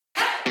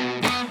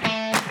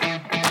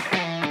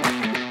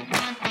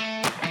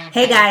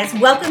Hey guys,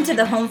 welcome to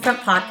the Homefront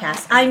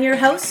Podcast. I'm your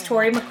host,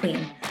 Tori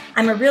McQueen.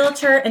 I'm a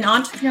realtor, an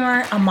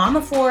entrepreneur, a mom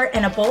of four,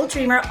 and a bold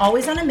dreamer,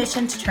 always on a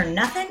mission to turn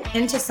nothing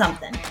into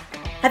something.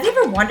 Have you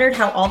ever wondered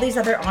how all these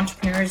other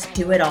entrepreneurs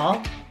do it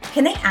all?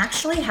 Can they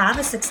actually have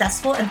a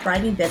successful and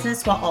thriving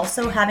business while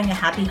also having a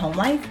happy home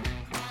life?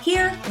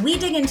 Here, we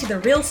dig into the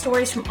real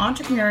stories from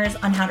entrepreneurs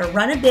on how to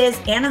run a biz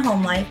and a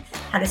home life,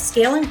 how to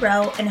scale and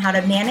grow, and how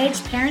to manage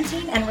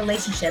parenting and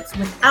relationships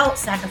without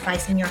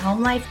sacrificing your home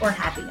life or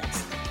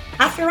happiness.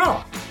 After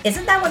all,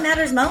 isn't that what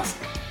matters most?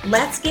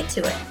 Let's get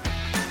to it.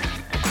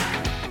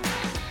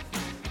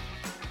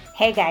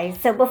 Hey guys,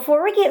 so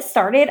before we get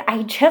started,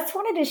 I just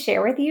wanted to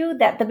share with you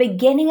that the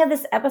beginning of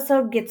this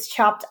episode gets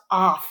chopped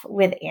off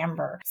with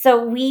Amber.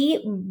 So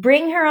we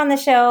bring her on the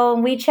show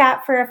and we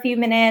chat for a few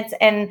minutes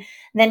and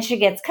then she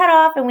gets cut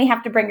off and we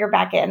have to bring her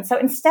back in. So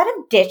instead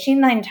of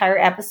ditching the entire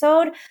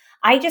episode,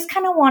 I just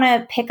kind of want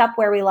to pick up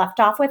where we left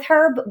off with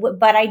her,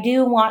 but I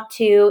do want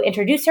to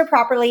introduce her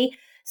properly.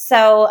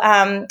 So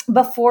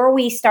before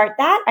we start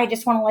that, I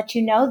just want to let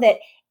you know that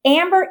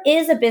Amber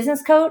is a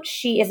business coach.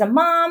 She is a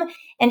mom,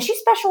 and she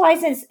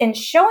specializes in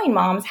showing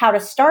moms how to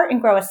start and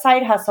grow a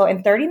side hustle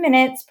in 30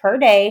 minutes per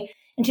day.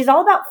 And she's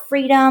all about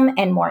freedom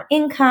and more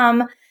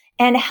income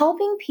and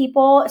helping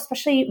people,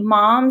 especially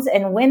moms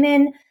and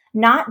women,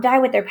 not die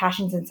with their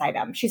passions inside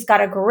them. She's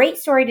got a great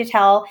story to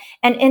tell.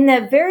 And in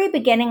the very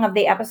beginning of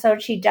the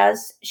episode, she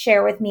does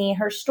share with me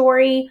her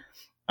story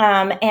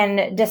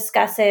and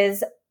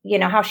discusses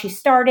how she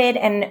started.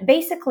 And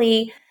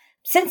basically,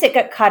 since it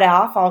got cut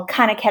off, I'll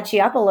kind of catch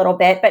you up a little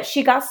bit, but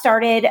she got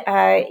started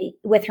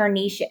with her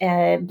niche,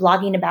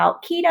 blogging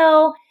about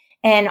keto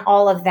and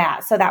all of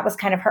that. So that was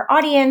kind of her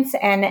audience,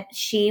 and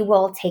she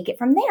will take it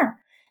from there.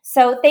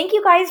 So thank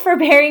you guys for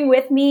bearing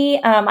with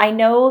me. I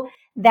know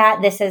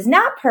that this is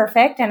not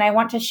perfect, and I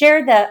want to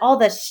share all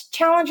the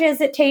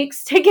challenges it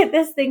takes to get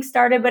this thing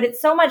started, but it's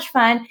so much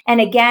fun.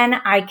 And again,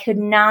 I could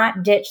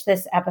not ditch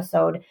this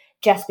episode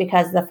just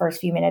because the first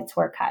few minutes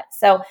were cut.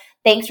 So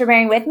thanks for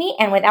bearing with me.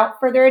 And without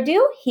further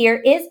ado, here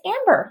is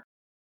Amber.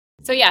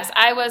 So yes,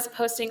 I was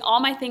posting all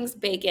my things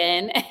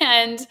bacon,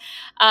 and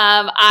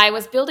I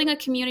was building a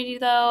community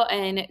though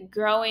and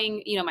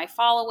growing, my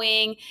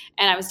following,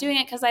 and I was doing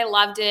it because I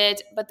loved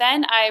it. But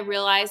then I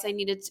realized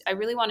I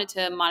really wanted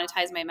to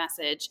monetize my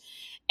message.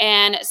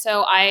 And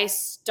so I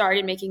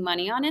started making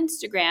money on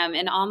Instagram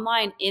and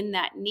online in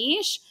that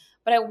niche.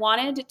 But I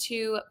wanted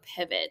to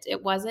pivot.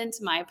 It wasn't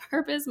my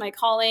purpose, my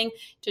calling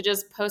to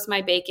just post my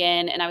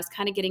bacon. And I was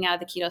kind of getting out of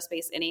the keto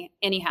space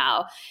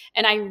anyhow.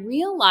 And I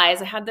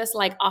realized I had this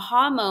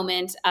aha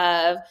moment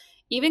of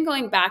even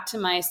going back to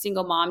my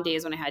single mom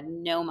days when I had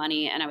no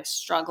money and I was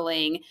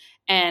struggling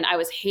and I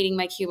was hating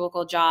my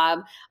cubicle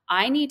job.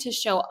 I need to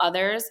show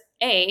others,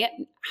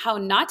 how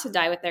not to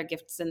die with their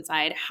gifts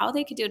inside, how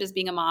they could do it as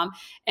being a mom,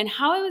 and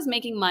how I was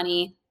making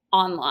money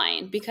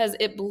online, because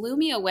it blew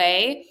me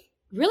away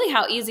really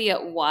how easy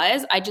it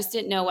was. I just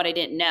didn't know what I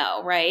didn't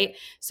know, right?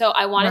 So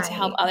I wanted to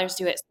help others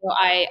do it. So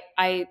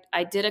I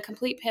did a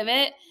complete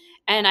pivot,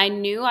 and I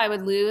knew I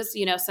would lose,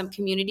 some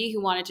community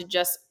who wanted to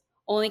just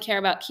only care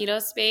about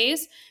keto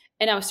space.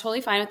 And I was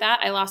totally fine with that.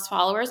 I lost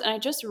followers and I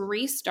just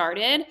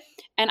restarted.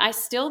 And I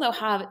still, though,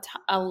 have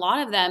a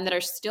lot of them that are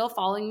still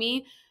following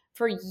me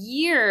for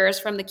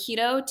years, from the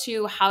keto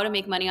to how to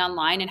make money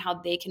online and how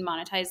they can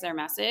monetize their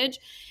message.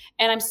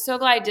 And I'm so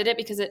glad I did it,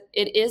 because it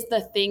is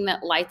the thing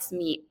that lights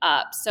me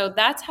up. So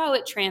that's how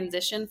it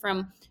transitioned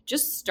from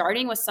just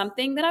starting with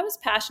something that I was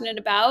passionate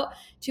about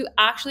to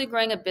actually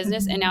growing a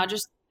business and now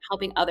just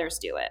helping others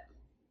do it.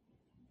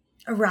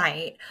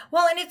 Right.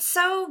 Well, and it's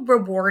so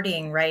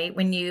rewarding, right?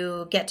 When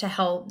you get to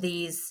help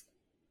these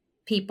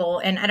people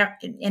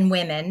and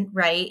women,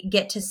 right,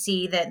 get to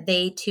see that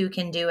they too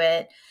can do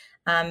it.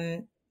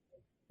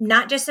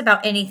 Not just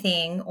about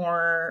anything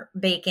or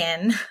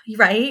bacon,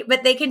 right?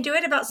 But they can do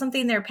it about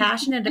something they're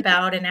passionate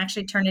about and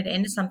actually turn it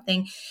into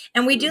something.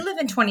 And we do live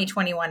in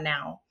 2021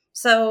 now.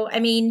 So,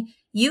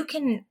 you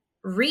can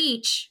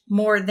reach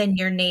more than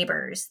your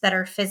neighbors that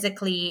are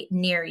physically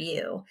near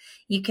you.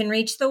 You can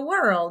reach the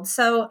world.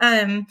 So,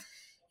 I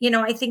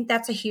think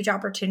that's a huge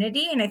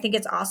opportunity. And I think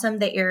it's awesome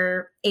that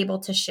you're able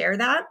to share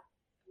that.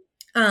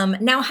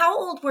 Now, how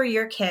old were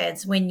your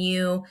kids when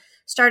you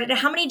started?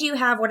 How many do you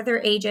have? What are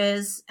their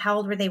ages? How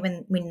old were they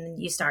when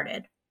you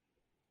started?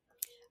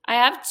 I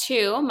have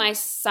two. My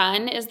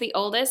son is the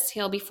oldest.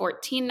 He'll be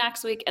 14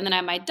 next week. And then I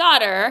have my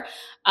daughter,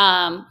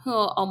 who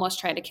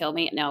almost tried to kill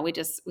me. No, we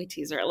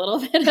tease her a little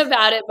bit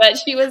about it, but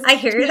I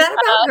hear that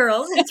about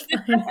girls. It's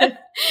fine.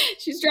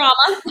 She's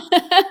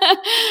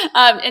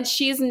drama. And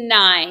she's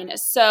 9.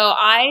 So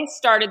I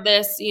started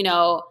this,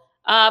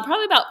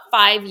 probably about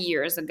 5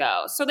 years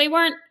ago. So they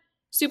weren't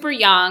super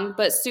young,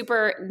 but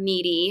super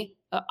needy,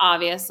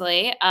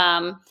 obviously.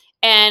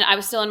 And I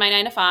was still in my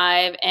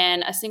 9-to-5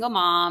 and a single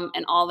mom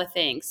and all the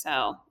things.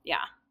 So,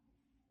 yeah.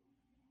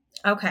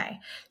 Okay.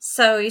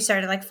 So you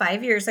started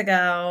 5 years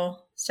ago,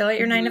 still at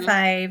your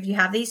 9-to-5. You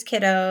have these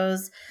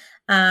kiddos.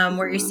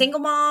 Were you a single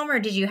mom, or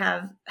did you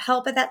have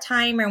help at that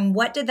time? And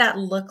what did that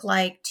look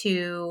like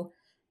to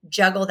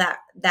juggle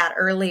that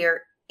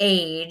earlier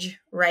age,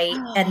 right?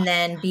 And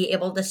then be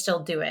able to still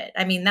do it.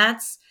 I mean,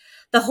 that's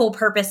the whole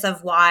purpose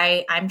of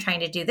why I'm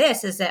trying to do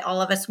this, is that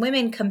all of us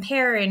women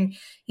compare, and,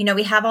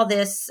 we have all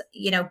this,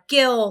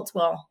 guilt.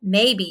 Well,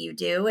 maybe you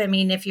do. I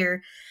mean,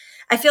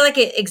 I feel like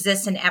it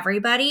exists in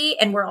everybody,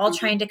 and we're all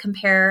trying to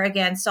compare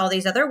against all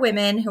these other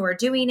women who are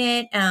doing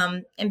it.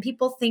 And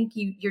people think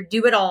you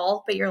do it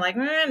all, but you're like,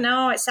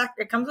 no,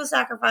 it comes with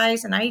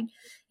sacrifice. And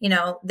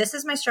this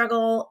is my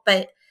struggle,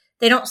 but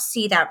they don't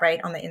see that right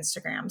on the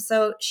Instagram.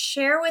 So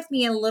share with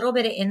me a little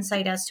bit of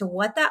insight as to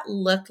what that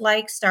looked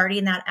like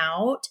starting that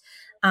out,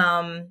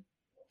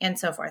 and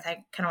so forth.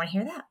 I kind of want to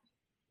hear that.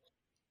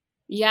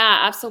 Yeah,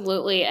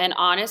 absolutely. And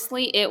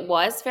honestly, it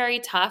was very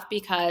tough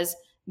because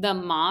the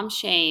mom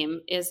shame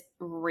is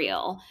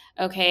real.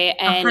 Okay.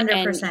 And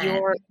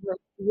 100%.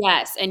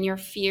 yes, and your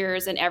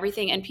fears and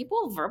everything. And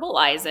people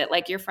verbalize it,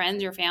 like your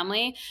friends, your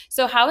family.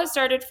 So how it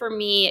started for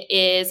me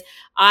is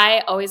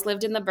I always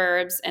lived in the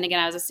burbs. And again,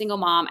 I was a single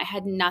mom. I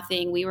had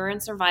nothing. We were in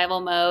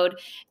survival mode.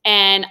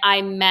 And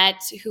I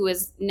met who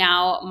is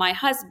now my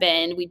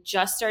husband. We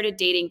just started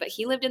dating, but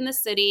he lived in the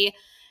city.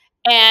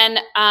 And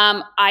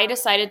I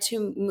decided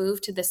to move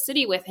to the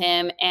city with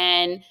him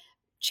and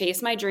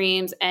chase my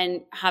dreams and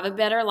have a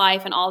better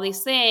life and all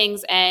these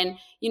things. And,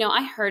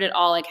 I heard it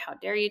all, like, how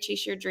dare you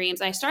chase your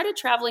dreams? I started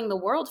traveling the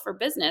world for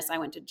business. I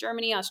went to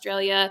Germany,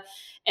 Australia,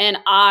 and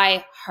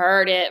I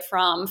heard it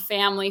from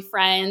family,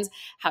 friends.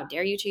 How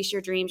dare you chase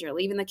your dreams? You're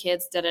leaving the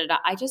kids, da da da.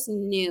 I just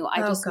knew. I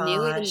just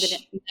knew, even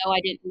didn't know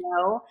I didn't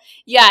know.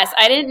 Yes,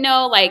 I didn't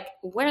know, like,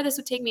 where this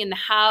would take me and the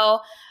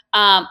how.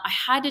 I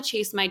had to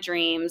chase my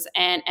dreams,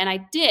 and I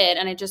did,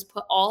 and I just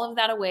put all of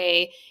that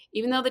away,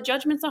 even though the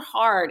judgments are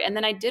hard. And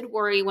then I did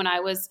worry when I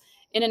was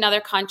in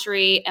another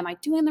country, am I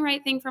doing the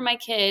right thing for my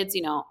kids?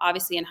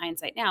 Obviously in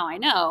hindsight now I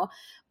know,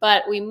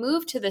 but we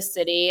moved to the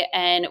city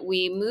and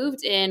we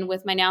moved in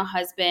with my now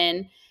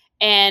husband.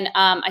 And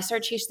I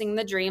started chasing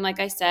the dream,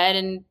 like I said,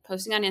 and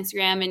posting on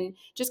Instagram, and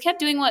just kept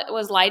doing what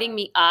was lighting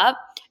me up.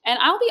 And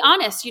I'll be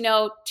honest,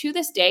 to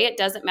this day, it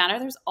doesn't matter.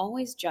 There's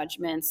always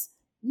judgments,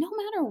 no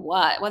matter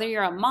what, whether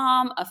you're a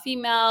mom, a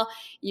female,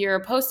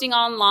 you're posting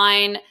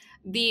online.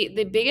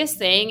 The biggest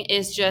thing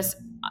is just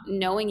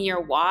knowing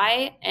your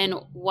why and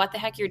what the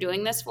heck you're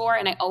doing this for.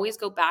 And I always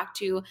go back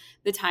to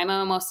the time I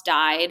almost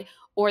died,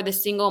 or the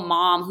single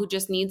mom who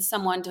just needs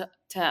someone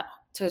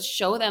to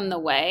show them the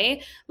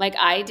way, like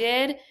I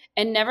did,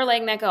 and never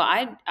letting that go.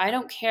 I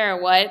don't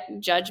care what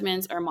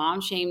judgments or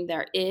mom shame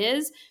there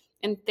is.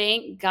 And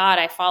thank God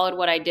I followed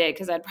what I did,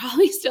 because I'd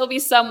probably still be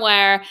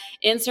somewhere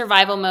in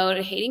survival mode,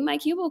 hating my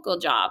cubicle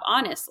job,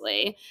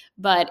 honestly.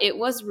 But it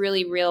was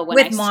really real when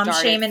with I mom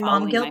started shame and mom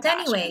following my guilt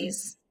passion.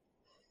 anyways.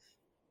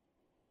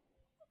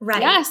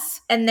 Right.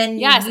 Yes. And then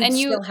Yes. you'd And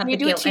still have you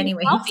the do it guilt to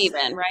yourself anyways.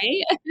 even,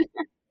 right?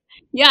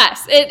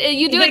 Yes.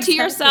 You do it to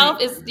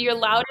yourself, Exactly. is your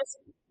loudest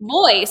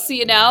voice,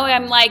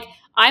 I'm like,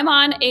 I'm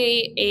on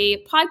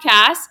a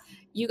podcast.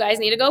 You guys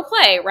need to go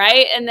play,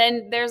 right? And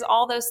then there's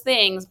all those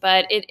things,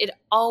 but it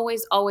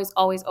always, always,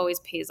 always, always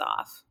pays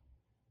off.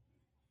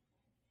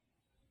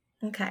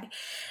 Okay.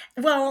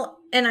 Well,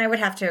 and I would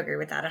have to agree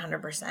with that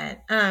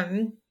 100%.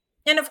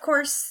 And of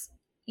course,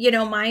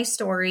 my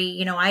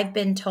story, I've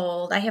been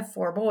told I have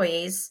 4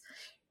 boys,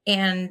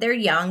 and they're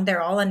young,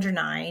 they're all under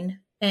 9.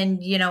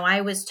 And,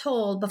 I was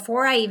told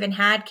before I even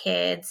had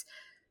kids,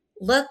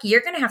 look, you're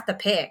going to have to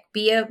pick,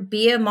 be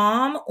a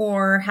mom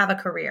or have a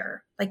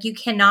career. Like, you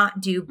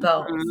cannot do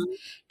both. Mhm.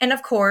 And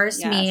of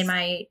course, me and Yes.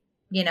 my,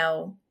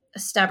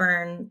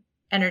 stubborn,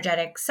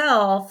 energetic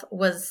self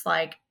was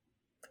like,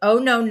 oh,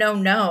 no, no,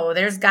 no,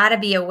 there's got to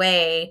be a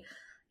way.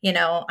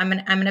 I'm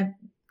going to,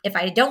 if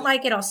I don't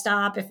like it, I'll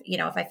stop. If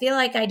I feel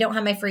like I don't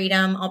have my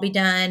freedom, I'll be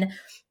done.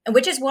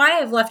 Which is why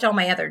I've left all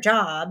my other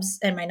jobs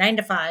and my 9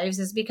 to 5s,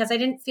 is because I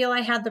didn't feel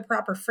I had the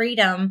proper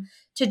freedom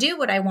to do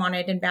what I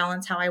wanted and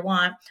balance how I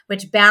want,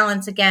 which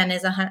balance again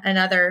is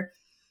another,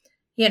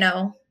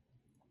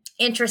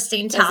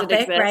 interesting Does it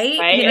topic, exist, right?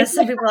 right?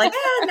 Some people are like,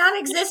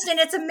 non-existent,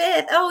 it's a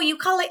myth. Oh, you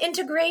call it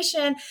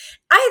integration.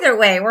 Either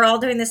way, we're all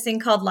doing this thing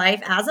called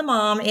life as a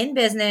mom in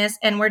business,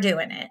 and we're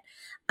doing it.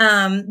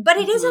 But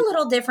it is a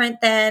little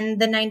different than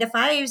the 9 to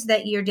 5s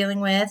that you're dealing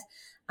with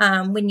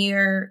when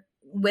you're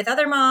with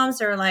other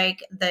moms, or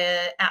like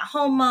the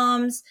at-home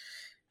moms.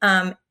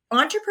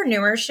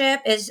 Entrepreneurship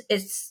is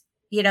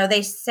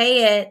they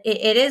say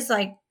it is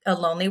like a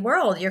lonely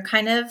world. You're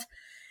kind of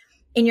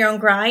in your own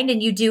grind,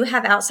 and you do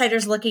have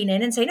outsiders looking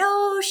in and saying,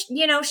 oh,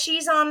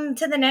 she's on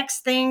to the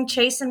next thing,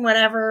 chasing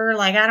whatever.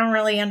 Like, I don't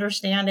really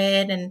understand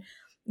it. And,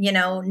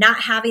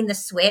 not having the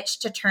switch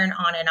to turn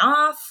on and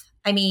off.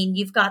 I mean,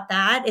 you've got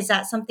that. Is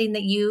that something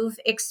that you've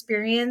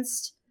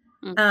experienced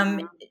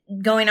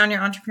going on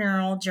your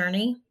entrepreneurial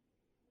journey?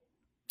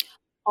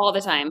 All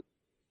the time.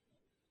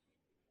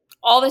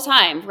 All the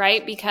time,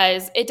 right?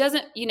 Because it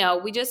doesn't,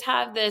 we just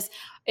have this,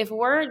 if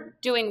we're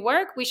doing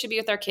work, we should be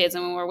with our kids.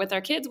 And when we're with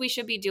our kids, we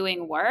should be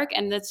doing work.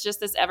 And that's just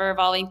this ever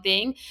evolving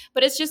thing.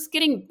 But it's just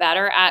getting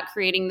better at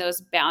creating those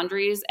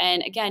boundaries.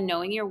 And again,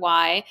 knowing your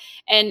why.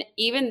 And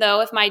even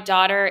though if my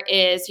daughter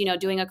is,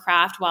 doing a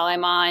craft while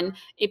I'm on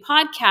a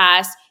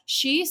podcast,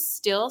 she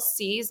still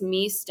sees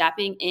me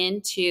stepping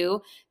into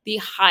the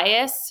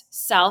highest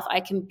self I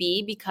can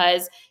be,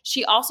 because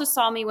she also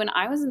saw me when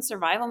I was in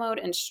survival mode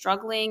and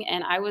struggling,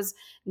 and I was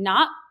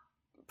not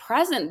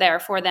present there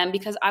for them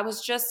because I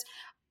was just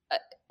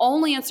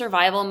only in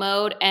survival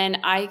mode, and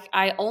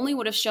I only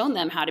would have shown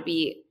them how to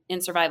be in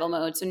survival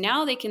mode. So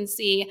now they can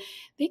see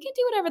they can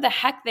do whatever the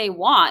heck they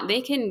want. They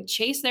can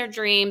chase their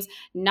dreams,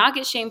 not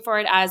get shamed for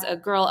it as a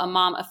girl, a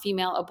mom, a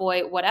female, a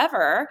boy,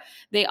 whatever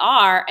they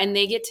are, and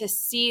they get to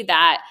see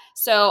that.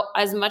 So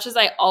as much as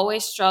I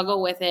always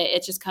struggle with it,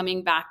 it's just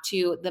coming back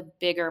to the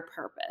bigger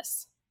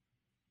purpose.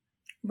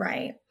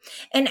 Right.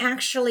 And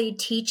actually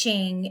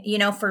teaching,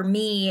 for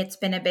me, it's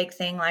been a big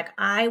thing. Like,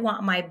 I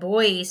want my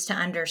boys to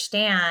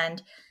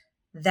understand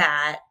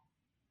that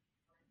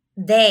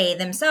they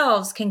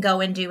themselves can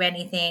go and do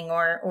anything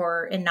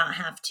and not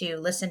have to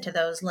listen to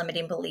those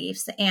limiting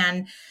beliefs.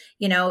 And,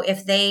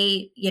 if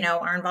they,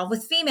 are involved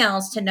with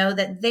females, to know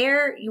that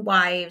their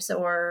wives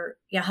or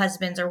your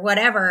husbands or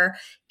whatever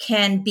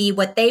can be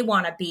what they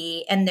want to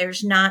be. And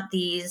there's not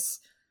these,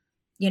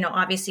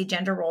 obviously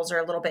gender roles are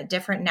a little bit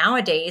different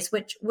nowadays,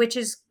 which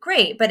is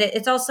great, but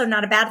it's also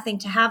not a bad thing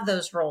to have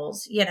those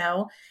roles,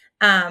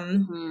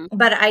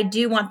 But I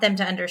do want them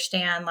to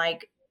understand,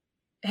 like,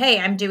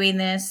 hey, I'm doing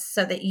this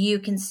so that you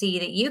can see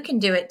that you can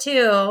do it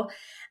too,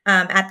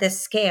 at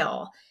this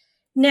scale.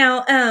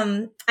 Now,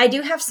 I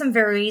do have some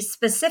very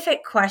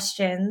specific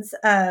questions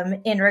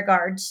in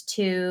regards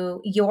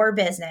to your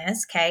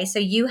business. Okay. So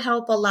you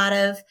help a lot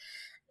of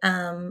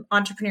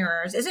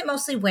entrepreneurs. Is it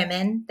mostly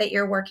women that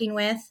you're working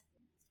with?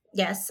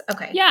 Yes.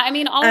 Okay. Yeah. I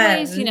mean,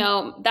 always,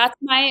 that's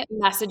my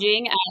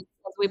messaging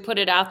as we put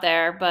it out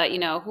there, but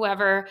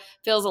whoever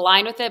feels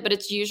aligned with it, but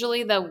it's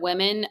usually the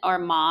women or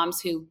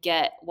moms who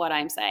get what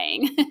I'm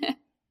saying.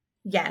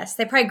 Yes.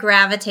 They probably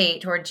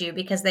gravitate towards you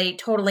because they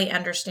totally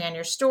understand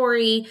your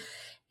story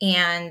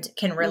and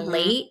can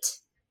relate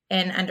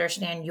and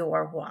understand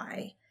your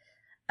why.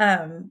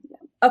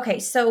 Okay.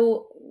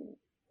 So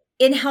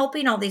in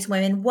helping all these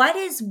women, what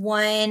is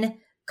one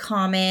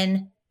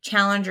common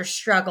challenge or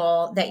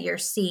struggle that you're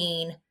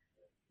seeing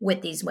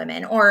with these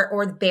women,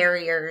 or the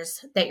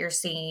barriers that you're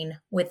seeing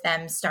with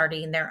them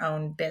starting their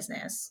own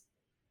business?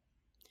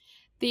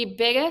 The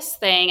biggest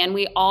thing, and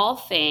we all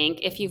think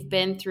if you've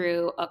been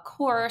through a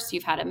course,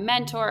 you've had a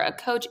mentor, a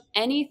coach,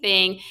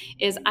 anything,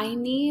 is I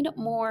need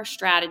more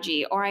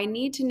strategy, or I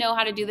need to know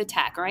how to do the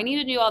tech, or I need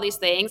to do all these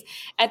things.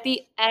 At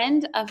the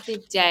end of the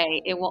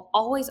day, it will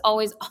always,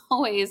 always,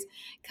 always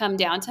come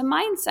down to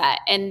mindset.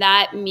 And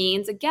that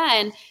means,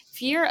 again,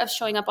 fear of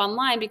showing up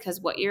online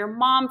because what your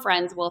mom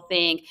friends will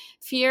think,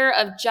 fear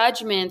of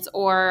judgments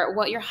or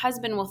what your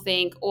husband will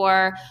think,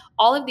 or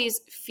all of these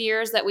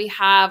fears that we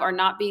have are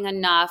not being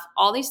enough,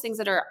 all these things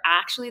that are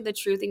actually the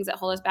true things that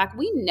hold us back.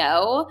 We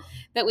know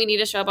that we need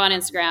to show up on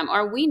Instagram,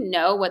 or we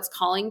know what's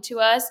calling to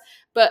us,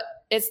 but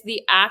it's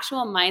the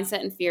actual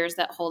mindset and fears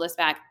that hold us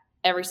back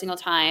every single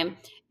time.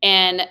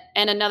 And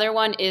another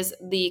one is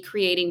the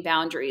creating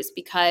boundaries,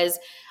 because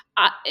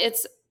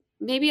it's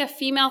maybe a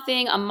female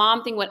thing, a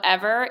mom thing,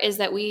 whatever, is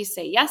that we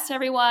say yes to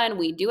everyone.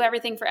 We do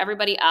everything for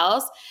everybody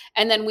else.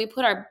 And then we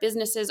put our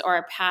businesses or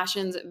our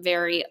passions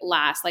very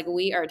last. Like,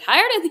 we are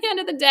tired at the end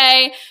of the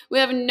day. We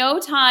have no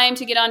time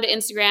to get onto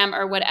Instagram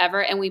or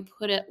whatever, and we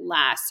put it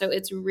last. So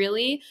it's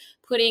really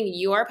putting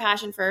your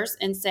passion first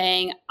and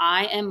saying,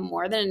 I am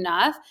more than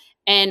enough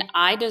and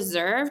I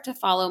deserve to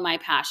follow my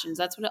passions.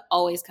 That's what it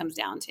always comes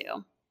down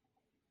to.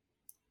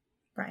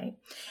 Right.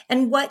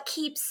 And what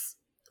keeps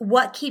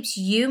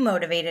you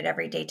motivated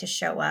every day to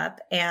show up?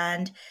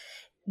 And,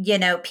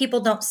 people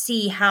don't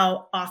see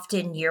how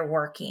often you're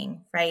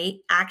working, right?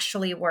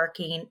 Actually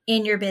working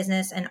in your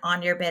business and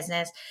on your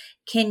business.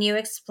 Can you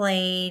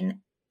explain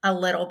a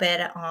little bit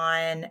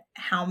on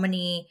how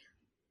many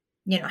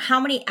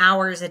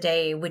hours a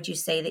day would you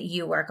say that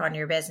you work on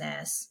your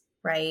business,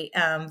 right?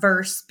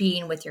 Versus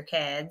being with your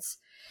kids.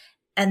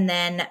 And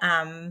then,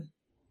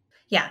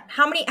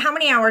 how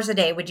many hours a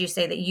day would you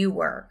say that you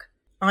work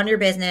on your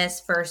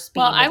business versus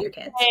being with your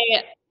kids?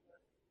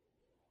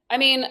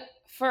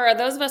 For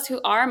those of us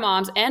who are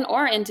moms and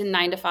or into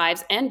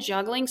 9-to-5s and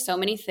juggling so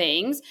many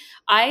things,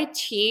 I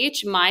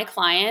teach my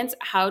clients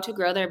how to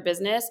grow their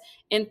business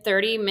in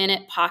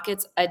 30-minute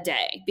pockets a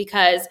day,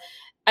 because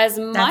as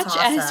much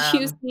as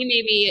you see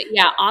maybe,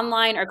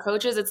 online or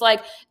coaches, it's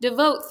like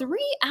devote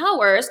 3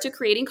 hours to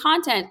creating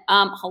content.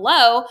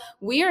 Hello,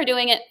 we are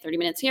doing it 30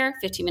 minutes here,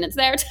 15 minutes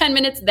there, 10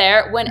 minutes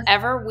there,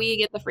 whenever we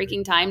get the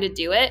freaking time to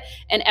do it.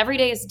 And every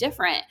day is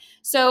different.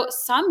 So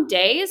some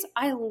days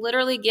I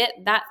literally get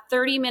that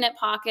 30-minute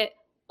pocket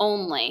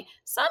only.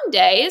 Some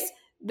days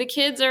the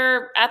kids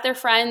are at their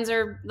friends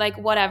or like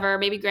whatever,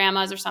 maybe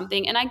grandma's or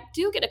something. And I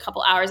do get a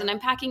couple hours and I'm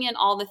packing in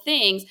all the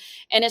things.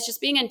 And it's just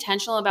being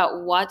intentional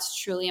about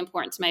what's truly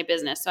important to my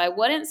business. So I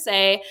wouldn't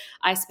say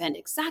I spend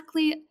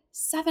exactly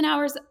 7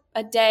 hours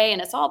a day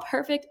and it's all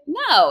perfect.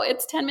 No,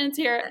 it's 10 minutes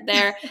here,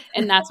 there.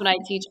 And that's what I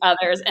teach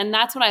others. And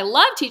that's what I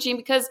love teaching,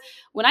 because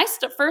when I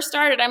first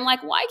started, I'm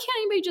like, why can't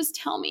anybody just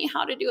tell me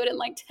how to do it in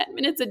like 10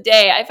 minutes a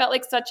day? I felt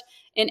like such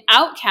an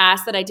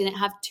outcast that I didn't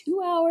have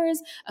 2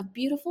 hours of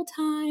beautiful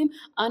time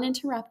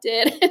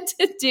uninterrupted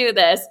to do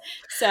this.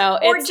 So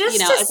Or it's, just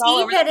to it's all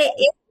see over. that it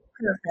is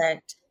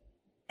perfect.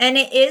 And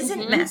it isn't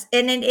Mm-hmm.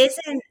 and it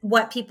isn't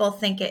what people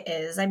think it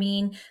is. I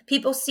mean,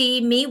 people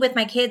see me with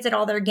my kids at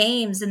all their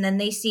games, and then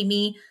they see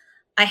me.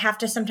 I have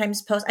to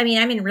sometimes post. I mean,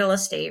 I'm in real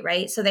estate,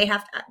 right? So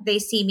they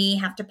see me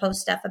have to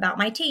post stuff about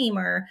my team,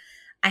 or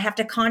I have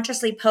to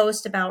consciously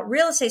post about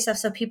real estate stuff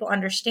so people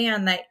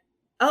understand that,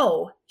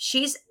 oh,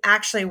 she's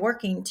actually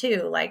working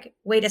too. Like,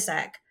 wait a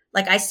sec.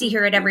 Like, I see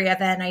her at every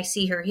event. I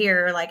see her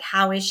here. Like,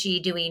 how is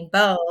she doing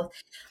both?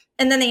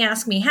 And then they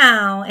ask me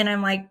how, and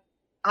I'm like,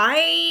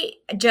 I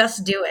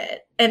just do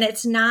it. And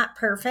it's not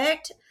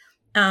perfect.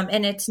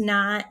 And it's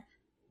not,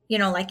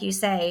 like you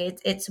say,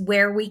 it's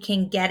where we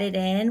can get it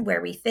in,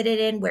 where we fit it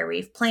in, where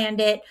we've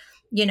planned it,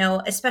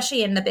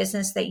 especially in the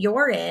business that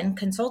you're in,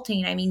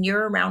 consulting. I mean,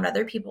 you're around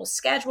other people's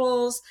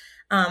schedules.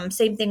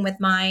 Same thing with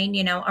mine,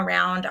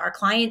 around our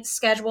clients'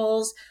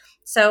 schedules.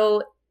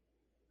 So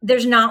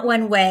there's not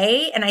one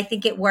way. And I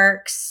think it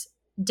works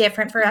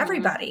different for Mm-hmm.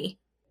 everybody.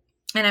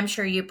 And I'm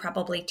sure you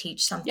probably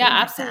teach something Yeah,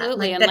 like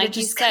absolutely. that. And That it like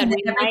you just said, kind of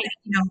we everything,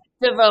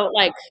 might devote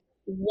like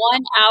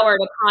 1 hour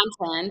to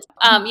content.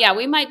 Yeah,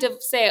 we might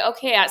say,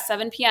 okay, at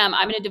 7 p.m.,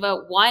 I'm going to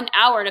devote 1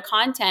 hour to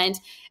content.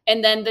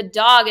 And then the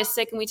dog is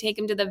sick and we take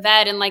him to the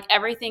vet and like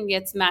everything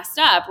gets messed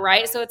up,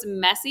 right? So it's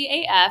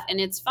messy AF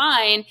and it's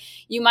fine.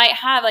 You might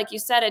have, like you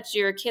said, at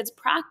your kids'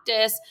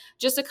 practice,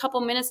 just a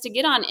couple minutes to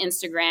get on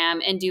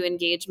Instagram and do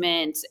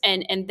engagement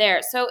and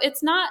there. So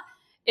it's not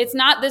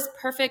this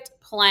perfect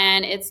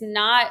plan. It's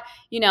not,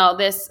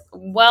 this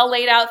well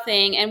laid out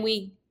thing. And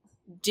we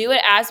do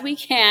it as we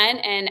can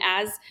and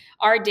as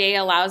our day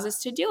allows us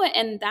to do it.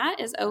 And that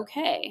is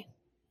okay.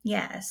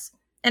 Yes.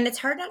 And it's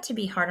hard not to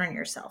be hard on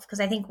yourself, because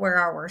I think we're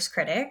our worst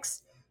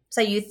critics.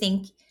 So you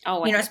think,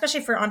 Oh,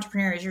 especially for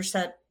entrepreneurs, you're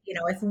said,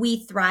 if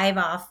we thrive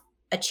off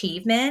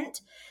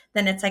achievement,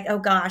 then it's like, oh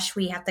gosh,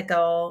 we have to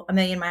go a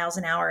million miles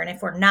an hour. And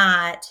if we're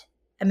not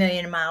a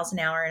million miles an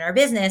hour in our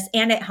business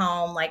and at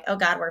home, like, oh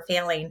God, we're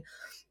failing,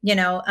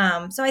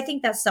 so I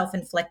think that's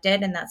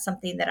self-inflicted, and that's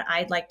something that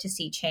I'd like to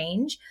see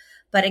change.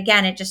 But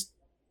again,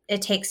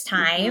 it takes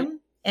time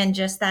and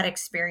just that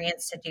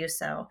experience to do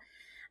so.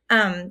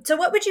 So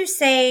what would you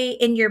say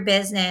in your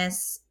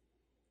business,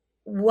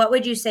 what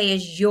would you say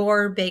is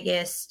your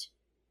biggest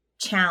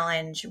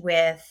challenge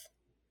with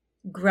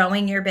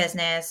growing your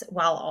business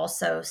while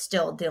also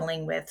still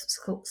dealing with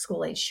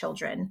school age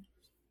children?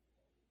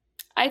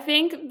 I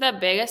think the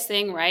biggest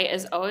thing, right,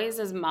 is always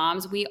as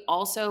moms, we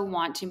also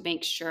want to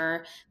make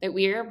sure that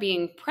we are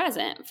being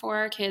present for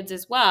our kids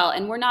as well.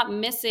 And we're not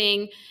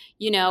missing,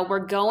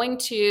 we're going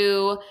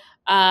to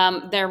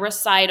their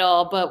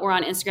recital, but we're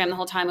on Instagram the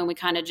whole time and we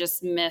kind of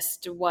just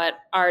missed what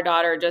our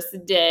daughter just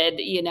did,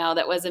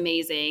 that was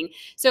amazing.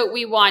 So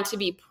we want to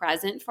be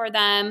present for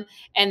them,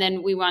 and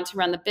then we want to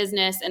run the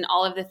business and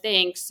all of the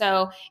things.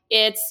 So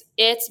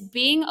it's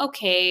being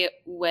okay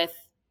with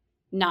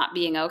not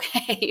being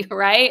okay,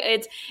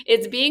 right?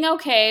 It's being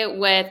okay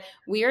with,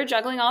 we are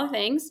juggling all the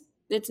things.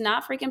 It's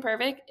not freaking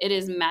perfect. It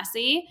is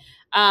messy.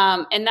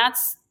 And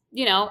that's,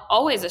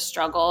 always a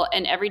struggle,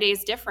 and every day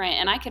is different.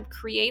 And I could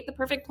create the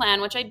perfect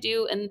plan, which I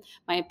do in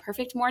my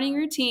perfect morning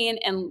routine,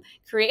 and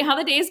create how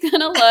the day is going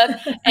to look.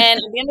 And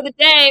at the end of the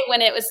day,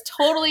 when it was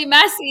totally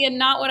messy and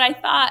not what I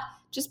thought,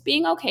 just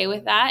being okay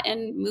with that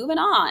and moving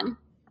on.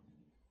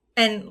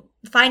 And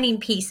finding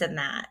peace in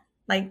that.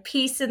 Like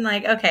peace in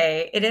like,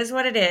 okay, it is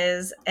what it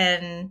is,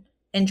 and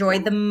enjoy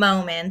the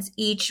moments,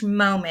 each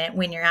moment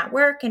when you're at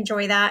work,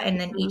 enjoy that. And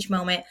then each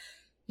moment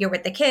you're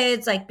with the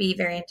kids, like be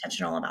very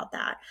intentional about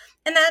that.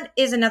 And that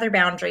is another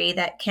boundary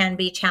that can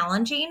be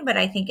challenging, but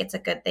I think it's a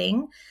good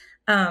thing.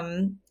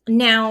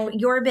 Now,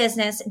 your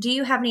business, do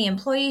you have any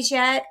employees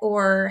yet,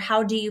 or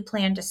how do you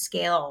plan to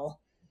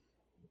scale,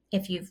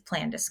 if you've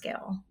planned to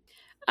scale?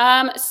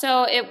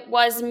 So it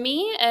was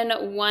me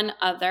and one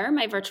other,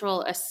 my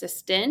virtual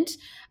assistant.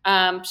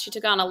 She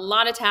took on a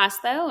lot of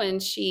tasks though,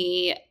 and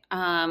she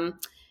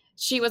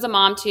was a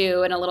mom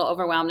too and a little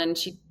overwhelmed, and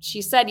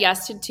she said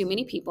yes to too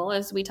many people,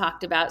 as we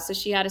talked about. So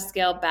she had to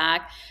scale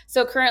back.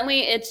 So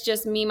currently it's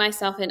just me,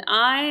 myself, and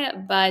I,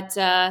 but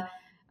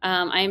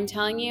I'm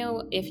telling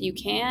you, if you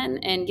can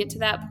and get to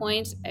that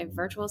point, a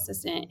virtual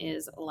assistant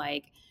is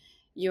like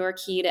your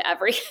key to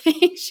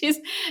everything.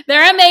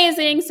 They're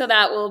amazing. So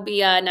that will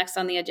be next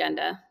on the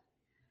agenda.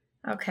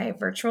 Okay,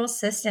 virtual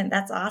assistant.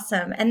 That's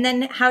awesome. And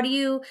then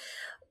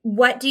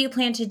what do you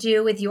plan to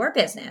do with your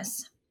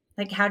business?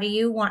 Like, how do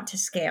you want to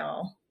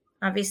scale?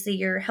 Obviously,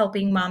 you're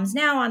helping moms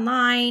now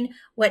online.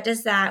 What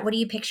do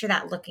you picture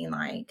that looking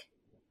like?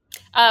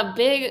 A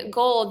big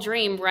goal,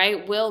 dream,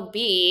 right, will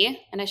be,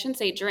 and I shouldn't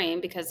say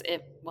dream because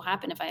it will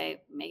happen if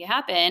I make it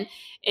happen,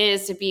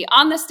 is to be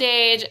on the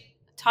stage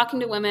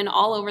talking to women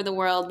all over the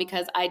world,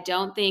 because I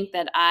don't think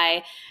that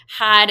I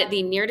had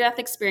the near death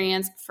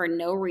experience for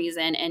no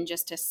reason and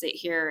just to sit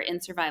here in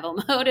survival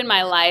mode in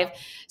my life.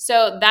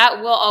 So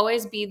that will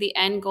always be the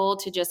end goal,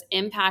 to just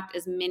impact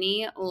as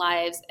many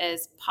lives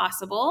as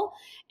possible.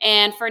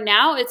 And for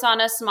now, it's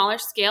on a smaller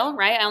scale,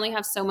 right? I only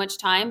have so much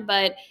time,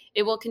 but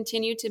it will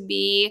continue to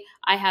be,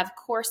 I have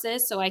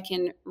courses so I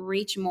can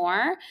reach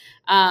more,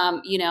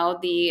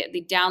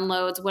 the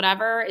downloads,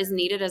 whatever is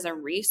needed as a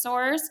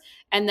resource,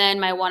 and then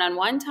my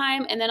one-on-one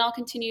time. And then I'll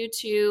continue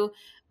to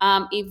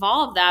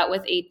evolve that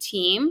with a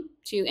team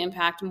to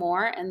impact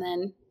more, and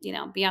then,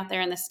 be out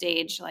there on the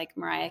stage like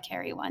Mariah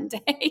Carey one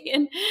day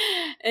and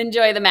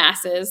enjoy the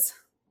masses.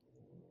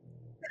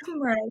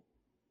 Right.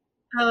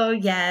 Oh,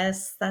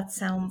 yes. That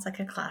sounds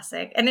like a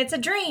classic. And it's a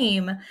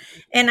dream.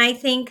 And I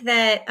think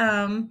that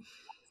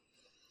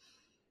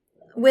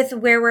with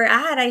where we're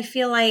at, I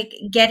feel like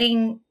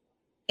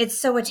it's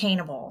so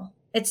attainable.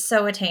 It's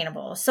so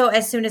attainable. So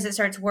as soon as it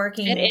starts It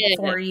working is.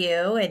 for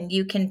you and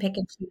you can pick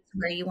and choose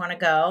where you want to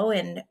go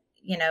and,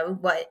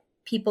 what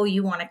people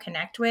you want to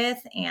connect with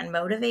and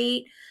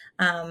motivate,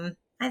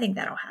 I think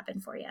that'll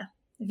happen for you.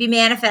 If you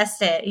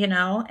manifest it,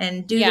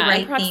 and do the Yeah, and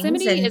right things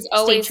proximity and is stay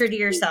always true to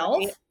key, right?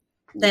 yourself,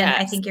 then I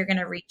Yes. think you're going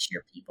to reach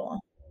your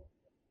people.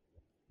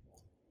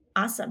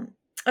 Awesome.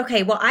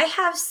 Okay, well, I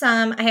have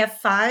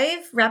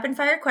 5 rapid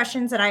fire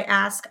questions that I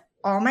ask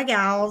all my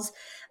gals,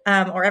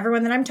 or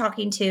everyone that I'm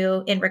talking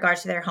to in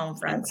regards to their home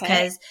fronts, Okay.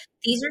 because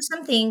these are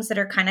some things that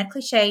are kind of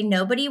cliche.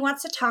 Nobody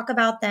wants to talk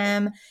about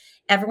them.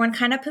 Everyone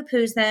kind of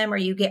poo-poos them, or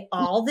you get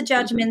all the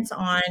judgments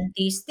on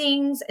these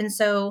things. And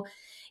so,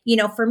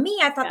 for me,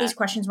 I thought Yeah. these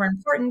questions were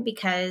important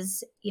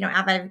because,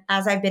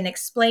 as I've been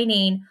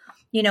explaining,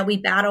 we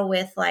battle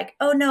with like,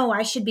 oh no,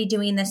 I should be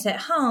doing this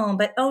at home,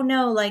 but oh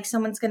no, like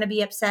someone's going to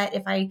be upset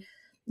if I,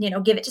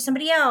 give it to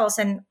somebody else.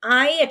 And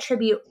I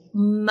attribute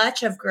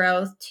much of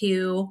growth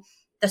to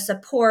the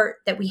support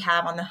that we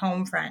have on the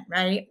home front,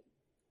 right?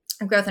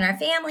 Growth in our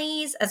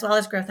families, as well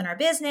as growth in our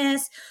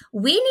business.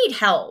 We need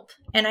help.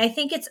 And I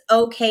think it's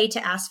okay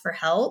to ask for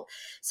help.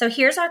 So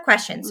here's our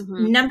questions.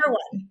 Hmm. Number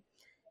 1,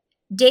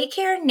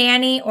 daycare,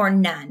 nanny, or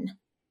none?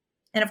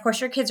 And of course,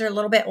 your kids are a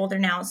little bit older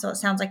now, so it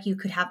sounds like you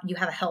have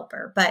a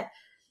helper, but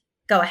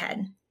go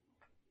ahead.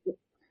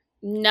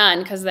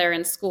 None, because they're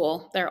in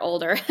school. They're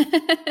older.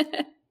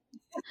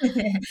 But when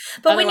you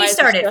Otherwise, it's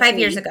started just 5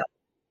 years me. ago,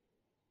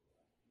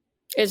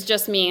 It's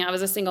just me. I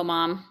was a single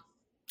mom.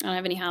 I don't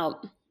have any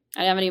help.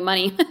 I don't have any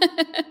money.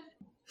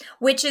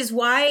 which is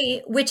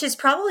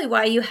probably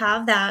why you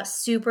have that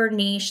super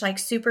niche, like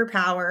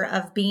superpower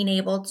of being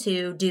able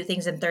to do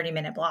things in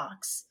 30-minute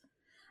blocks,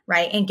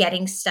 right? And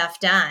getting stuff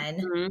done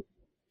Mhm.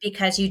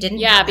 because you didn't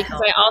Yeah, have the because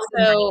help I or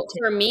the money also, to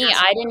for me,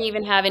 ask I for didn't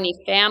even have any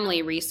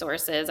family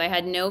resources. I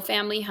had no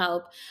family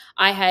help.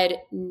 I had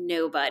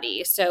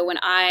nobody. So when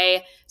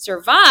I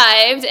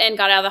survived and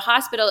got out of the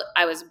hospital,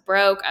 I was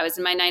broke. I was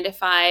in my 9 to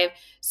 5.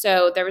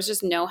 So there was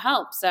just no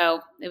help.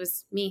 So it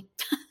was me.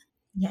 it.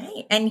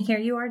 Yay. And here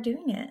you are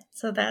doing it.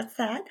 So that's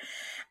that.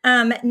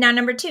 Now,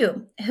 number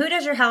 2, who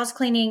does your house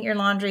cleaning, your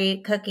laundry,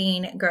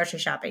 cooking, grocery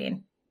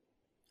shopping?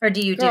 Or do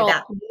you do Girl,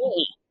 that?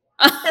 me.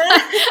 Say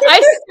I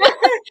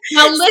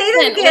now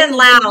that again listen, when you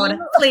loud,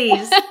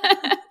 please.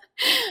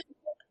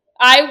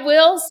 I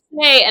will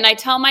say, and I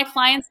tell my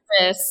clients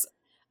this,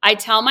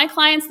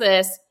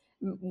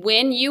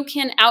 when you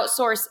can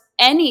outsource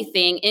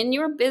anything in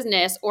your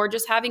business or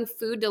just having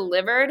food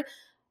delivered,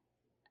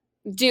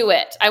 do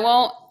it. I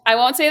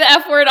won't say the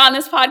F word on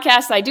this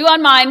podcast. I do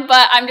on mine,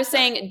 but I'm just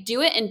saying do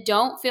it and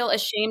don't feel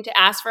ashamed to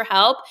ask for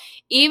help,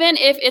 even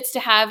if it's to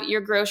have your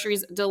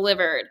groceries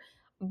delivered.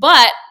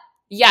 But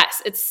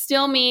yes, it's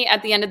still me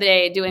at the end of the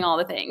day doing all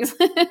the things.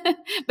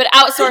 But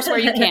outsource where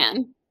you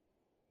can.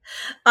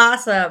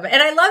 Awesome.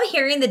 And I love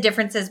hearing the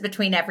differences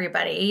between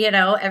everybody.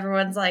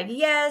 Everyone's like,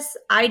 yes,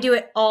 I do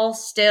it all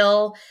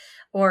still,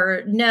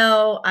 or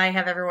no, I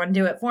have everyone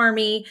do it for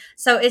me.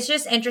 So it's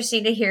just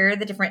interesting to hear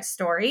the different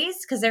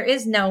stories because there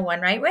is no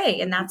one right way.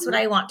 And that's what Mhm.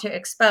 I want to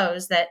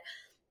expose, that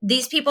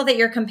these people that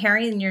you're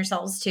comparing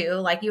yourselves to,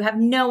 like, you have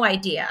no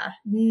idea,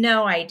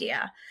 no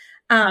idea.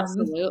 Anyway,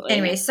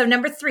 Absolutely. so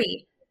number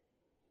three,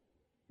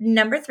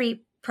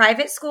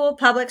 private school,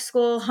 public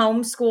school,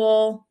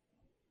 homeschool.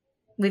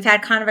 We've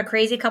had kind of a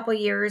crazy couple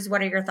years.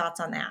 What are your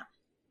thoughts on that?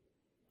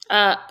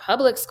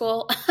 Public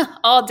school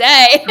all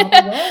day. All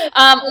the way.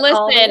 All the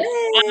Listen,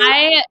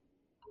 way.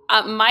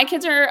 I my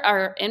kids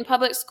are in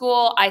public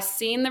school. I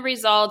seen the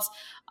results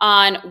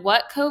on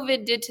what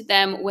COVID did to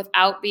them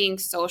without being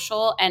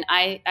social, and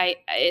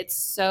it's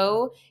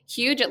so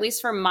huge. At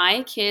least for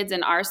my kids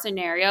in our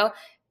scenario,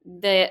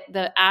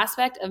 the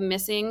aspect of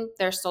missing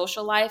their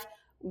social life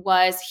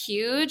was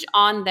huge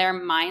on their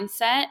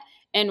mindset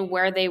and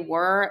where they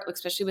were,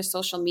 especially with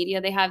social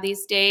media they have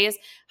these days.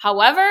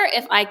 However,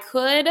 if I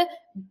could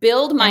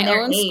build And my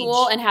their own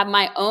school age. and have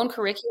my own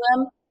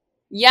curriculum,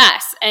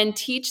 Yes, and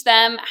teach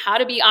them how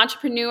to be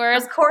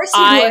entrepreneurs. Of course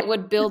you I would.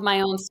 would build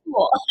my own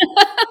school.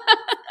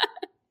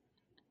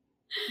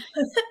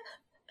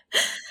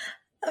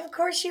 Of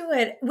course you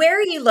would. Where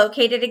are you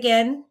located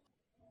again?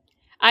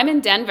 I'm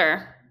in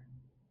Denver.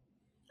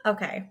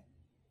 Okay.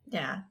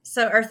 Yeah.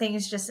 So are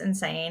things just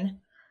insane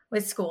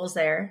with schools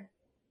there?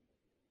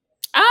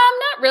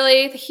 Not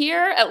really.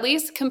 Here, at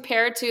least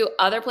compared to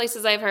other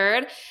places I've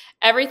heard,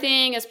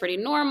 everything is pretty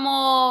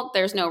normal.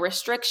 There's no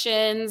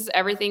restrictions.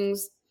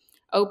 Everything's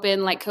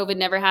open like COVID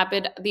never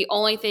happened. The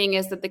only thing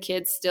is that the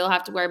kids still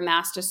have to wear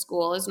masks to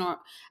school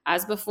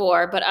as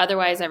before, but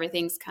otherwise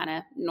everything's kind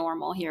of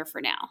normal here for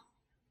now.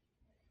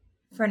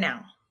 For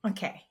now.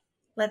 Okay.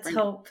 Let's For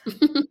hope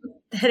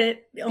that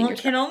it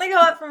Fingers can only go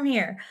up from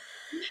here.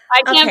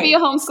 I can't be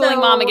Okay. a homeschooling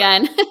mom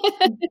again.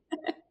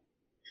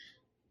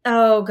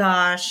 Oh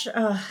gosh.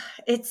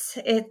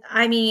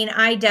 I mean,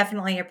 I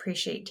definitely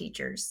appreciate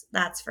teachers.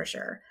 That's for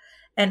sure.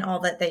 And all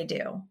that they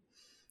do.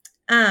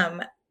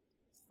 Same.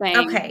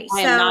 Okay.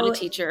 I am not a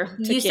So teacher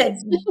to you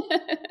kids.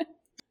 said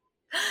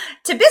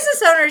to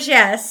business owners,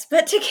 yes,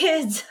 but to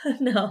kids,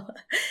 no.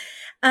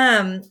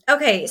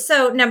 Okay.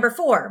 So number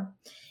 4,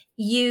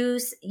 you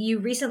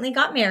recently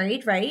got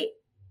married, right?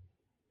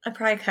 I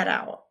probably cut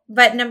out.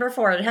 But number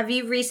 4,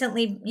 you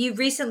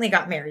recently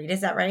got married, is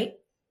that right?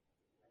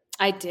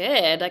 I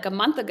did like a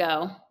month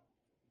ago.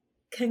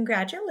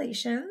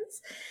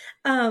 Congratulations.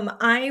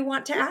 I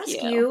want to Thank ask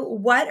you. you,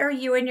 what are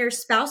you and your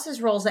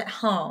spouse's roles at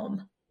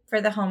home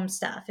for the home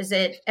stuff? Is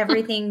it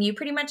everything you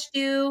pretty much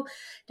do?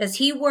 Does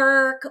he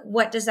work?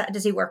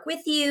 Does he work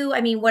with you?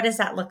 I mean, what does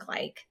that look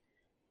like?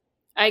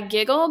 I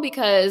giggle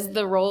because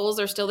the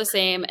roles are still the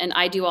same and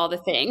I do all the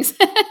things.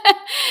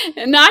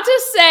 Not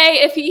to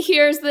say if he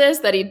hears this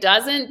that he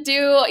doesn't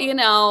do,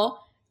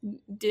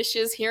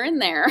 dishes here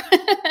and there.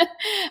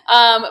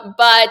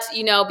 But,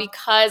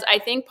 because I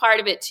think part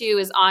of it too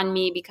is on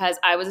me because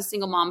I was a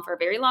single mom for a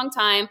very long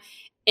time,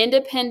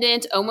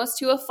 independent, almost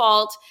to a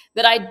fault,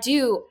 that I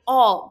do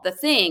all the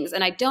things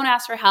and I don't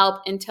ask for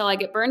help until I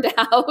get burned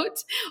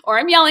out or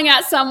I'm yelling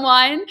at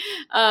someone,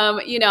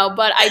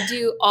 but I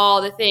do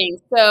all the things.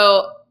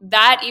 So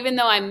that even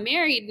though I'm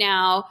married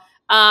now,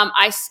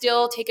 I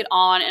still take it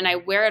on and I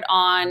wear it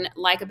on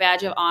like a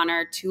badge of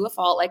honor to a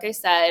fault, like I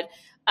said.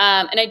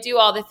 And I do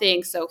all the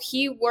things. So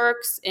he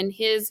works in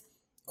his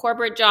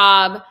corporate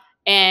job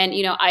and,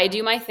 I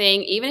do my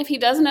thing. Even if he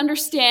doesn't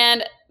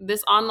understand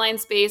this online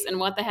space and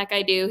what the heck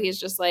I do, he's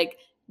just like,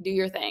 do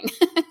your thing.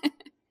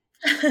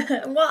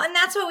 Well, and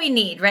that's what we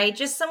need, right?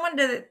 Just someone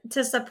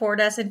to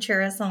support us and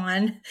cheer us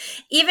on.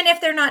 Even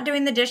if they're not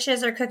doing the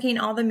dishes or cooking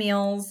all the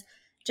meals,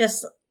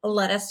 just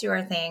let us do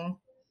our thing.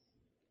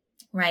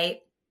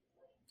 Right?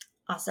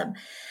 Awesome.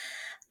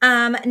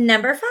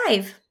 Number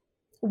 5.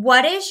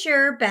 What is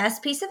your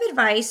best piece of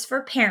advice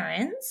for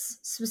parents,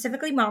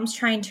 specifically moms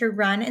trying to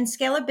run and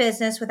scale a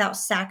business without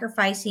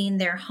sacrificing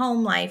their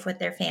home life with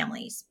their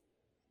families?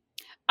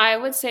 I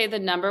would say the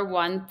number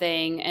one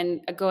thing,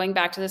 and going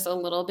back to this a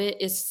little bit,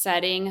 is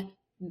setting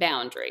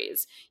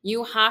boundaries.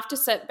 You have to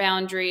set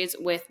boundaries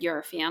with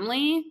your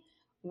family,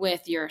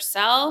 with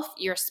yourself,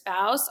 your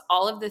spouse,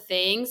 all of the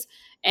things.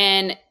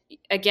 And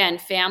again,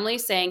 family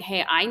saying,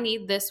 hey, I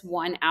need this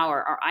 1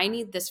 hour or I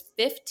need this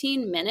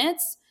 15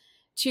 minutes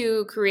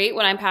to create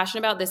what I'm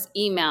passionate about, this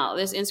email,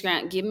 this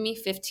Instagram, give me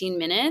 15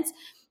 minutes.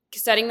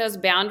 Setting those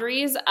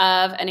boundaries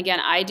and again,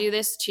 I do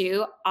this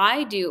too.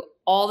 I do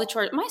all the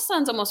chores. My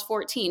son's almost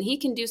 14. He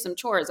can do some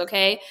chores,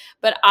 okay?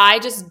 But I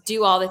just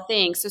do all the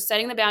things. So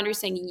setting the boundaries,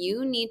 saying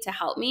you need to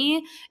help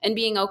me and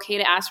being okay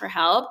to ask for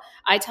help.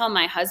 I tell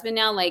my husband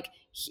now, like,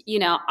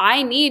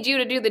 I need you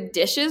to do the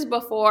dishes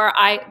before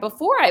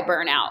I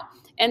burn out.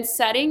 And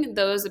setting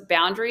those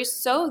boundaries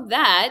so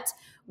that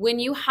when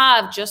you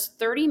have just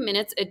 30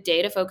 minutes a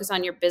day to focus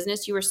on your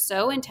business, you are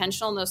so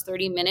intentional in those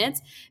 30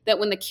 minutes that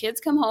when the kids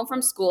come home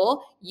from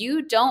school,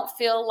 you don't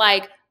feel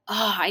like,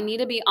 oh, I need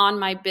to be on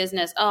my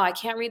business. Oh, I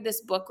can't read this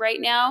book right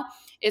now.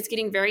 It's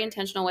getting very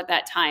intentional with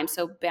that time.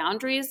 So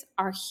boundaries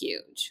are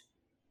huge.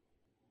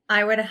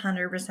 I would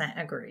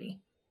 100% agree.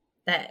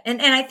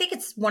 And I think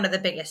it's one of the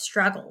biggest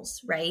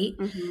struggles, right?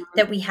 Mm-hmm.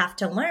 That we have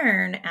to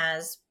learn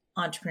as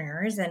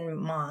entrepreneurs and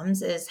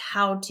moms is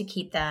how to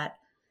keep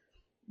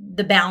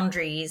the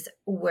boundaries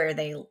where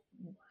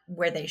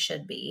they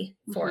should be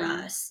for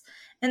us.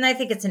 And I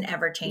think it's an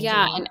ever-changing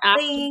and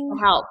asking thing.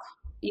 for help.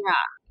 Yeah.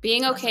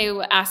 Being okay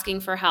with asking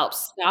for help.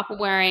 Stop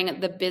wearing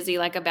the busy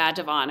like a badge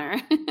of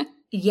honor.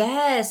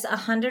 Yes,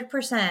 100%.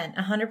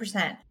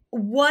 100%.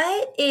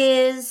 What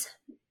is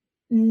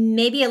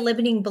maybe a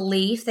limiting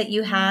belief that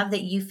you have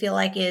that you feel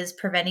like is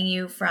preventing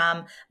you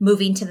from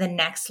moving to the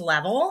next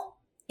level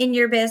in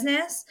your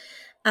business?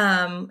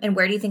 And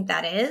where do you think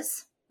that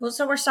is? Well,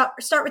 so we'll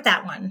start with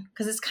that one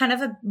because it's kind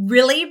of a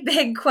really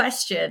big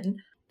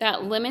question.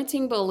 That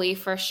limiting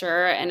belief for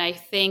sure. And I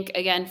think,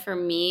 again, for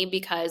me,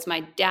 because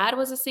my dad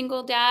was a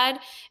single dad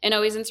and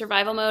always in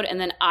survival mode,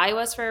 and then I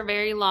was for a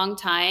very long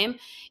time,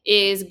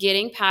 is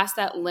getting past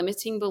that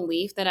limiting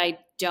belief that I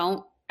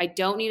I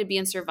don't need to be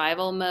in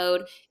survival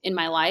mode in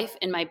my life,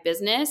 in my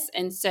business.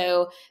 And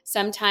so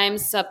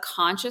sometimes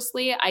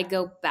subconsciously I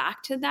go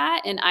back to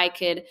that, and I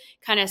could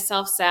kind of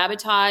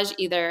self-sabotage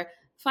either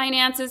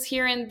finances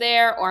here and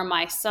there or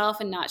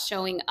myself and not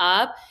showing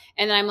up.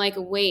 And then I'm like,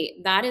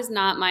 wait, that is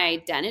not my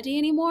identity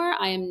anymore.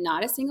 I am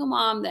not a single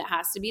mom that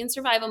has to be in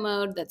survival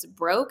mode, that's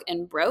broke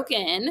and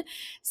broken.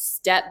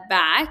 Step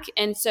back.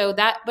 And so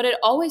but it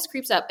always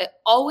creeps up. It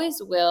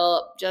always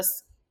will,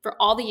 just for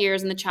all the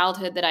years in the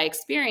childhood that I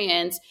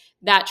experienced,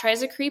 that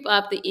tries to creep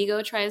up. The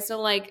ego tries to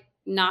like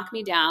knock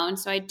me down.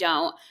 So I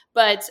don't.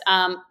 But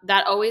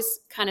that always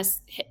kind of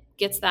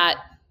gets that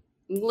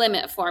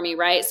limit for me,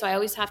 right? So I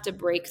always have to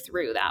break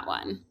through that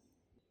one.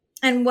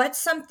 And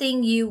what's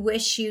something you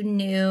wish you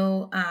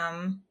knew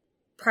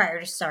prior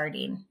to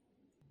starting?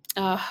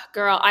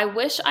 Girl, I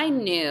wish I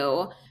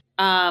knew,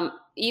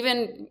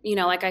 even,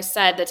 like I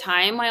said, the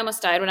time I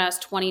almost died when I was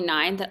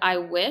 29, that I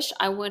wish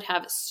I would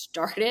have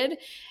started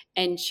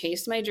and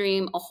chased my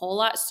dream a whole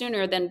lot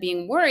sooner than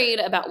being worried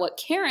about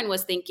what Karen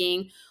was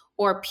thinking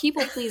or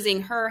people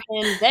pleasing her,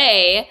 him,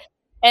 they,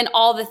 and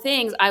all the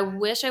things. I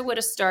wish I would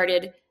have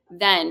started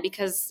then,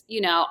 because,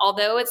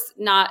 although it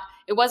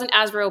wasn't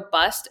as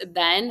robust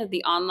then,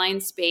 the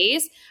online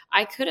space,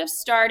 I could have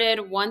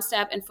started one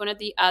step in front of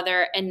the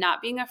other and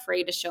not being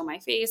afraid to show my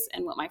face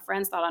and what my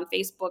friends thought on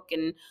Facebook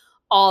and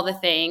all the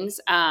things.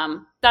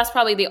 That's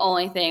probably the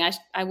only thing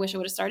I wish I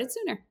would have started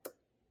sooner.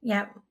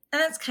 Yeah.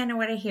 And that's kind of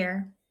what I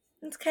hear.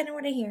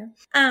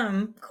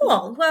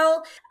 Cool.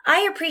 Well,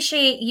 I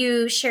appreciate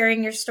you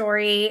sharing your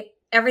story,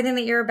 everything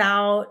that you're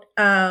about.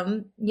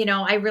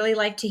 I really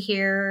like to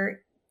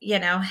hear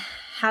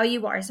how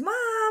you are as a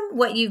mom,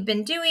 what you've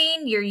been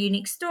doing, your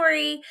unique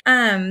story.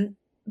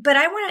 But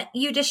I want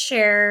you to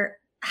share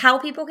how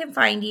people can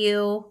find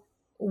you,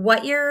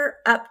 what you're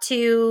up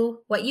to,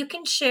 what you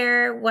can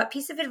share, what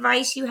piece of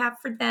advice you have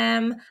for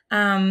them.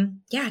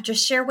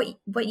 Just share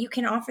what you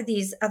can offer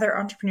these other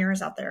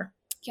entrepreneurs out there.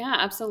 Yeah,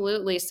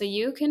 absolutely. So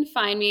you can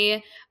find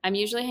me. I'm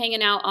usually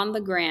hanging out on the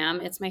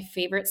gram. It's my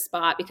favorite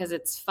spot because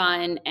it's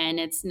fun and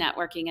it's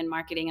networking and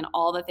marketing and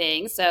all the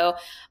things. So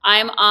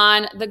I'm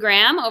on the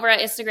gram over at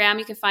Instagram.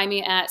 You can find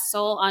me at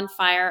Soul on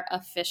Fire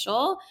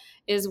Official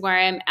is where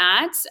I'm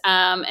at.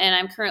 And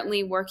I'm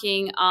currently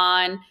working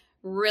on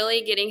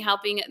really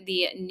helping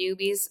the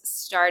newbies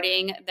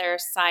starting their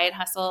side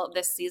hustle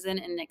this season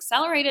in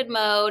accelerated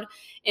mode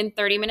in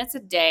 30 minutes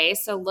a day.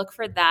 So look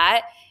for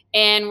that.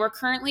 And we're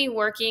currently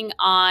working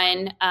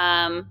on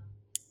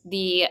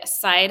the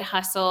side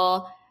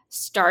hustle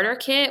starter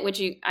kit, which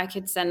I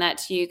could send that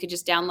to you. You could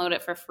just download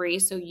it for free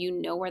so you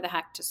know where the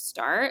heck to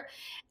start.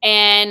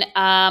 And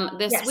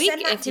this week,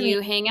 if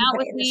you hang out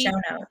with me,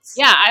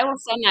 I will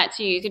send that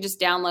to you. You could just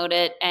download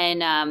it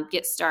and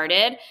get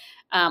started.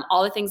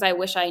 All the things I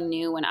wish I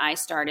knew when I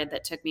started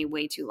that took me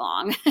way too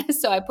long.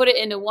 So I put it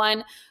into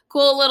one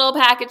cool little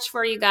package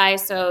for you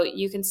guys so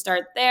you can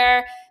start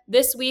there.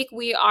 This week,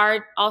 we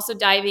are also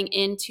diving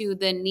into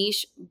the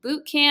Niche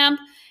Bootcamp,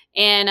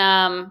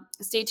 and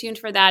stay tuned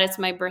for that. It's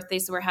my birthday,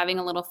 so we're having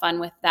a little fun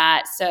with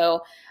that.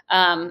 So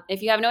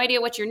if you have no idea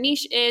what your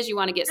niche is, you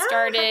want to get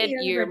started,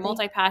 you're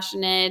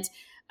multi-passionate,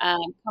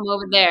 come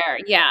over there.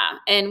 Yeah.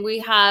 And we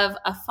have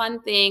a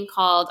fun thing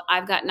called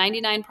I've Got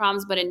 99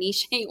 Problems, But a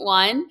Niche Ain't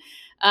One.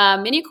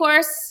 Mini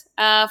course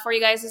for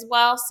you guys as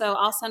well. So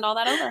I'll send all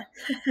that over.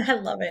 I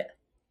love it.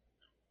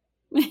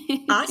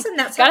 Awesome.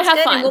 That sounds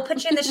good. Fun. And we'll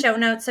put you in the show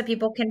notes so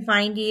people can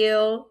find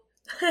you.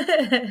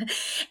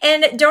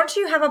 And don't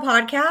you have a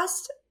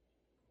podcast?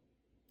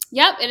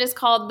 Yep. It is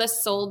called the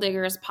Soul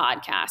Diggers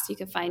Podcast. You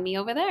can find me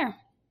over there.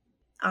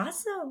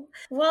 Awesome.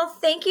 Well,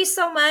 thank you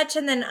so much.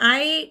 And then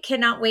I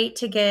cannot wait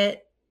to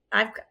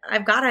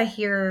I've got to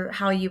hear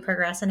how you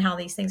progress and how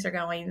these things are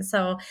going.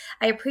 So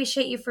I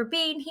appreciate you for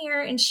being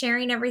here and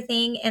sharing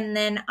everything. And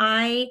then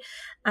I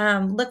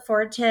look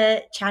forward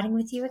to chatting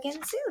with you again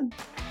soon.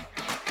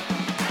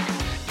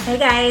 Hey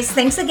guys,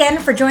 thanks again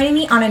for joining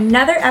me on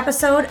another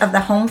episode of the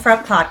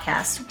Homefront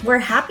Podcast, where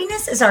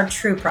happiness is our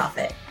true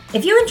profit.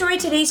 If you enjoyed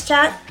today's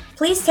chat,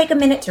 please take a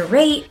minute to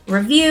rate,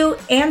 review,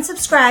 and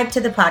subscribe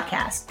to the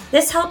podcast.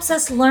 This helps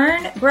us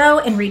learn, grow,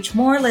 and reach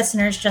more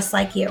listeners just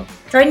like you.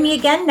 Join me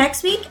again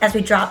next week as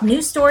we drop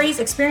new stories,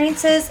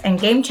 experiences, and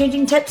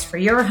game-changing tips for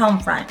your home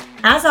front.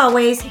 As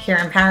always, here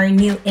empowering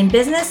you in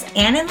business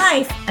and in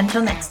life.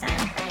 Until next time.